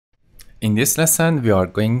In this lesson, we are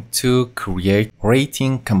going to create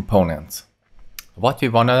rating components. What we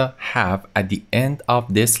want to have at the end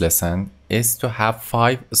of this lesson is to have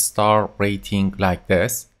 5-star rating like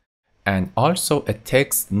this, and also a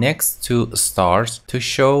text next to stars to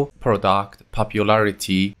show product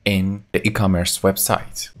popularity in the e-commerce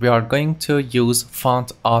website. We are going to use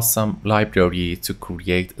Font Awesome library to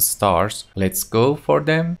create stars. Let's go for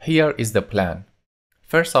them. Here is the plan.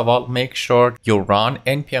 First of all, make sure you run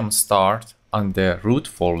npm start on the root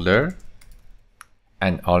folder,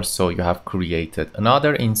 and also you have created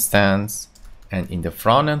another instance, and in the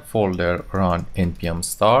front end folder run npm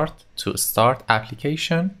start to start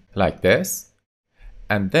application like this.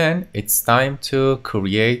 And then it's time to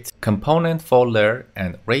create component folder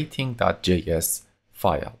and rating.js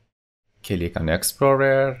file. Click on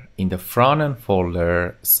Explorer. In the front end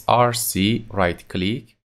folder, rc, right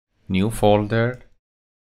click, new folder,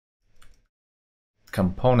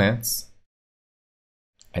 components,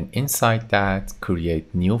 and inside that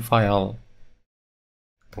create new file,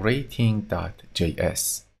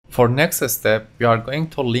 rating.js. For next step, we are going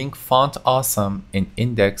to link Font Awesome in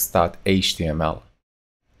index.html.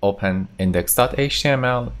 Open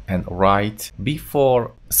index.html and write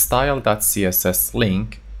before style.css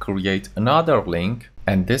link, create another link,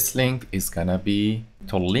 and this link is gonna be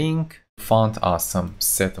to link Font Awesome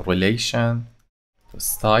set relation to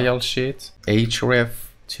style sheet href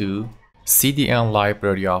to CDN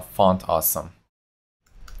library of Font Awesome,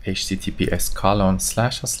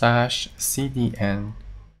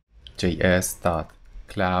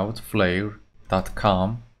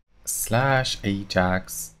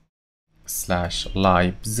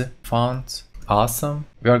 Font Awesome.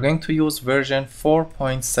 We are going to use version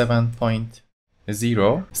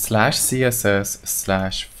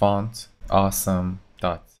 4.7.0/css/font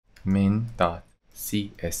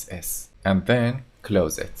awesome.min.css, and then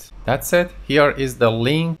close it. That's it. Here is the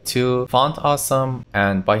link to Font Awesome,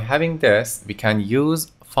 and by having this, we can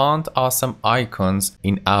use Font Awesome icons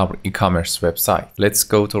in our e-commerce website. Let's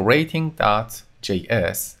go to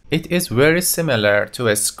rating.js. It is very similar to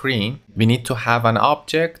a screen. We need to have an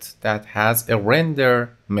object that has a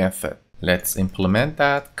render method. Let's implement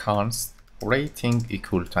that. Const rating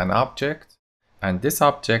equal to an object, and this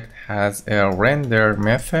object has a render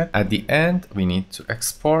method. At the end, we need to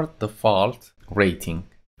export default rating.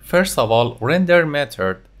 First of all, render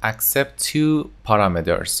method accepts two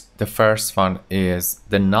parameters. The first one is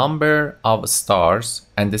the number of stars,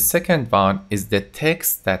 and the second one is the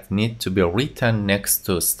text that need to be written next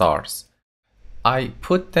to stars. I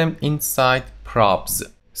put them inside props.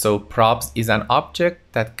 So props is an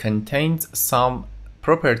object that contains some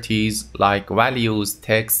properties like values,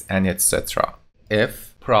 text, and etc.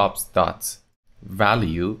 If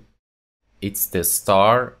props.value, it's the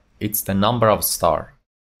star, it's the number of star.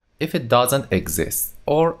 If it doesn't exist,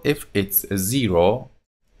 or if it's 0,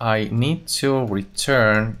 I need to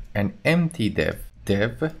return an empty dev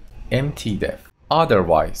empty dev.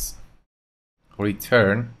 Otherwise,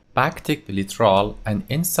 return backtick literal, and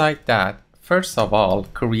inside that, first of all,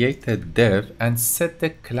 create a dev and set the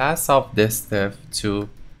class of this dev to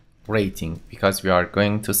rating, because we are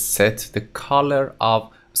going to set the color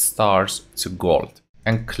of stars to gold,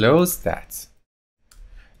 and close that.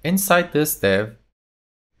 Inside this dev,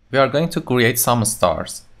 we are going to create some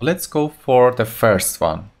stars. Let's go for the first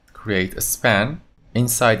one. Create a span.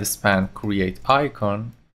 Inside the span, create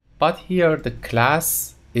icon. But here the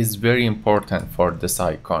class is very important for this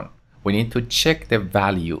icon. We need to check the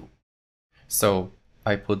value. So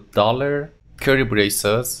I put $ curly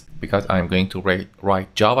braces because I'm going to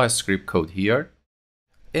write JavaScript code here.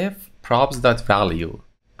 If props.value,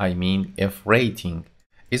 I mean if rating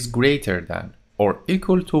is greater than or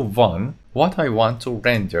equal to 1, what I want to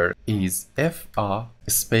render is FA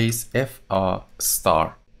space FA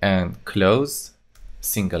star and close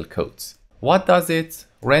single quotes. What does it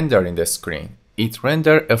render in the screen? It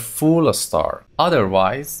render a full star.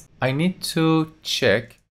 Otherwise, I need to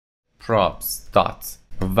check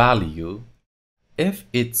props.value. If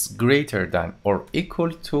it's greater than or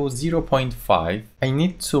equal to 0.5, I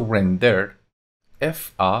need to render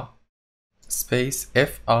FA space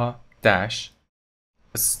FA dash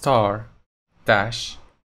star dash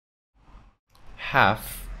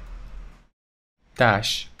half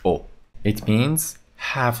dash O. It means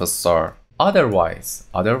half a star. Otherwise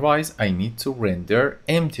I need to render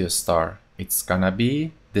empty star. It's gonna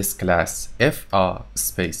be this class FA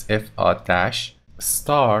space FA dash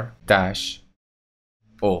star dash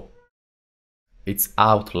O. It's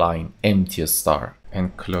outline empty star,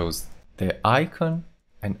 and close the icon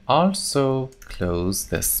and also close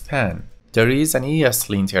the span. There is an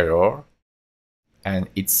ESLint error and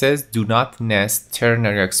it says do not nest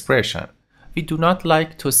ternary expression. We do not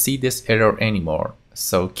like to see this error anymore.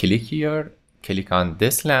 So click here, click on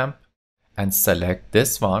this lamp and select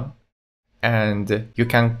this one. And you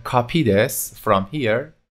can copy this from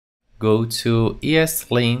here, go to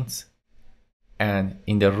ESLint, and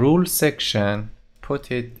in the rule section,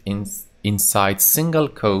 put it inside single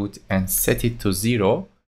quote and set it to 0.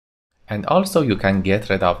 And also you can get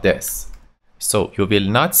rid of this. So you will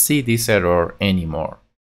not see this error anymore.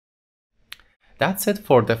 That's it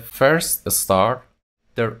for the first star.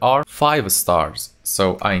 There are 5 stars,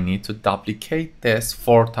 so I need to duplicate this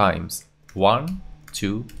 4 times. 1,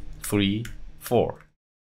 2, 3, 4.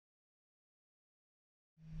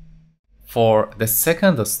 For the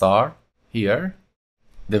second star here,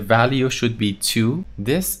 the value should be 2.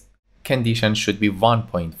 This condition should be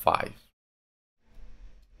 1.5.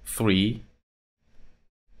 3,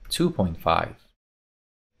 2.5.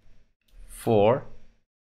 4,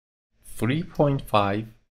 3.5,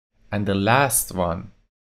 and the last one,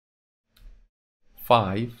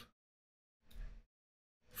 5,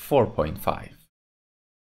 4.5.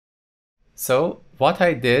 So what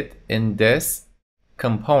I did in this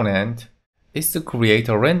component is to create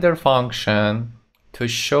a render function to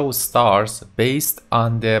show stars based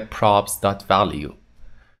on the props.value.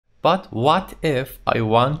 But what if I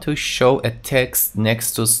want to show a text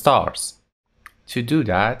next to stars? To do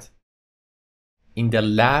that, in the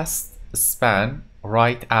last span,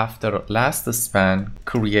 right after last span,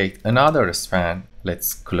 create another span.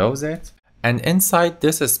 Let's close it. And inside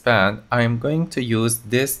this span, I'm going to use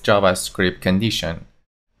this JavaScript condition.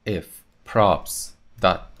 If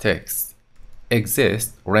props.text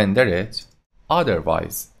exists, render it.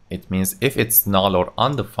 Otherwise, it means if it's null or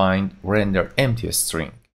undefined, render empty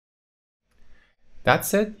string.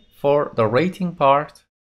 That's it for the rating part.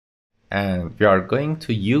 And we are going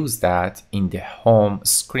to use that in the home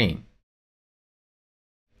screen.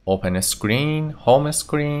 Open a screen, home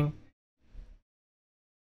screen,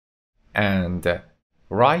 and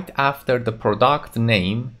right after the product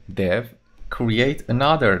name div, create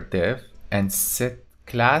another div and set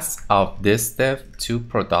class of this div to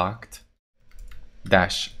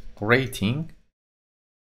product-rating.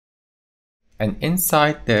 And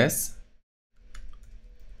inside this,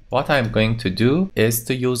 what I'm going to do is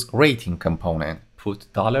to use rating component.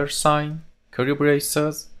 Put $, curly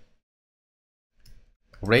braces,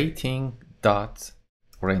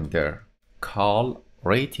 rating.render, call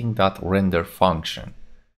rating.render function.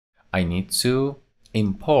 I need to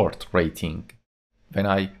import rating. When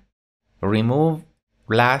I remove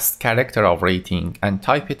last character of rating and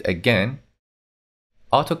type it again,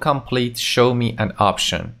 autocomplete show me an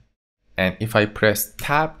option. And if I press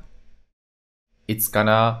tab, it's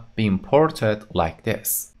gonna be imported like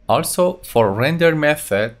this. Also, for render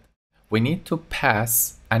method, we need to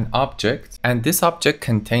pass an object, and this object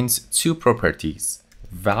contains 2 properties,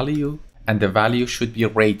 value, and the value should be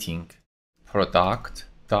rating,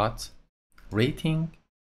 product.rating,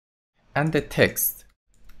 and the text.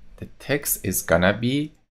 The text is gonna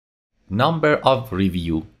be number of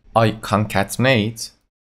review. I concatenate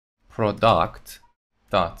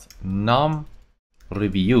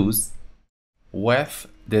product.numReviews with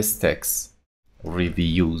this text,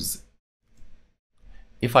 reviews.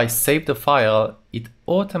 If I save the file, it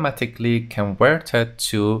automatically converted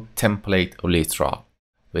to template literal,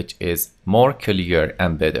 which is more clear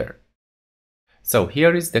and better. So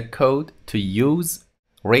here is the code to use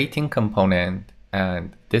rating component,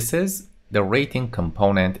 and this is the rating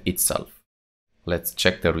component itself. Let's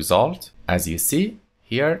check the result. As you see,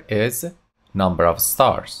 here is number of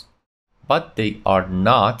stars, but they are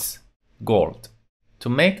not gold. To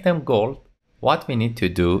make them gold, what we need to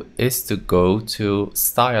do is to go to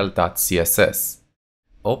style.css,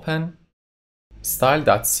 open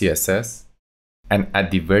style.css, and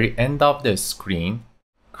at the very end of the screen,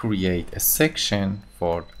 create a section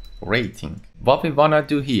for rating. What we want to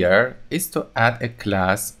do here is to add a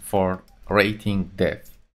class for rating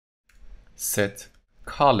div. Set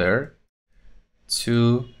color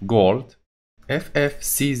to gold,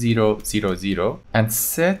 FFC000, and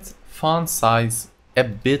set font size a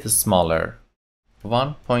bit smaller,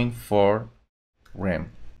 1.4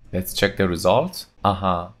 rem. Let's check the result.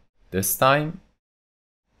 This time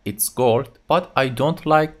it's gold, but I don't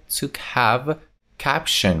like to have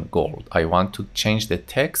caption gold. I want to change the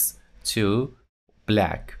text to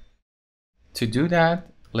black. To do that,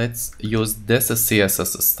 let's use this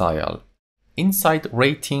CSS style. Inside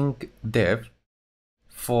rating div,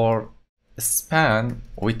 for span,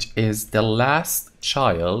 which is the last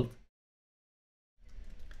child,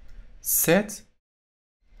 set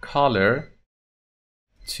color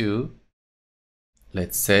to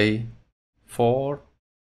let's say 4,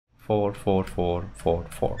 4, 4, 4, 4,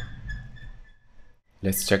 4.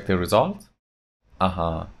 Let's check the result.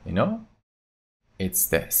 It's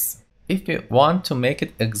this. If we want to make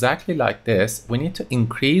it exactly like this, we need to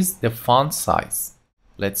increase the font size.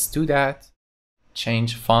 Let's do that.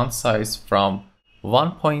 Change font size from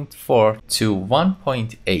 1.4 to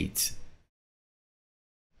 1.8.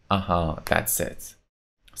 That's it.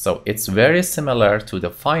 So it's very similar to the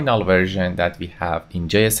final version that we have in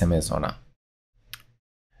JSM Zona.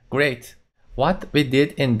 Great. What we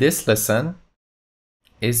did in this lesson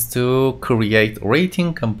is to create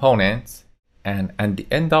rating components, and at the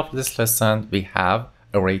end of this lesson we have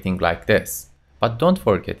a rating like this. But don't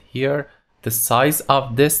forget, here the size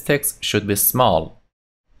of this text should be small.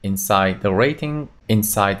 Inside the rating,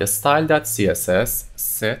 inside the style.css,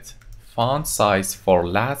 set font size for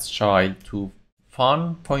last child to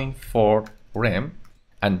 1.4 rem,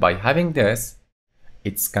 and by having this,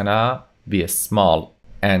 it's gonna be a small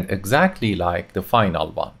and exactly like the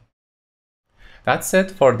final one. That's it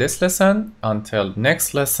for this lesson. Until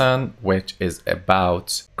next lesson, which is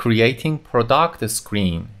about creating product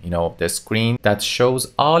screen, the screen that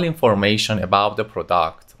shows all information about the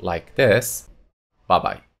product like this.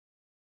 Bye-bye.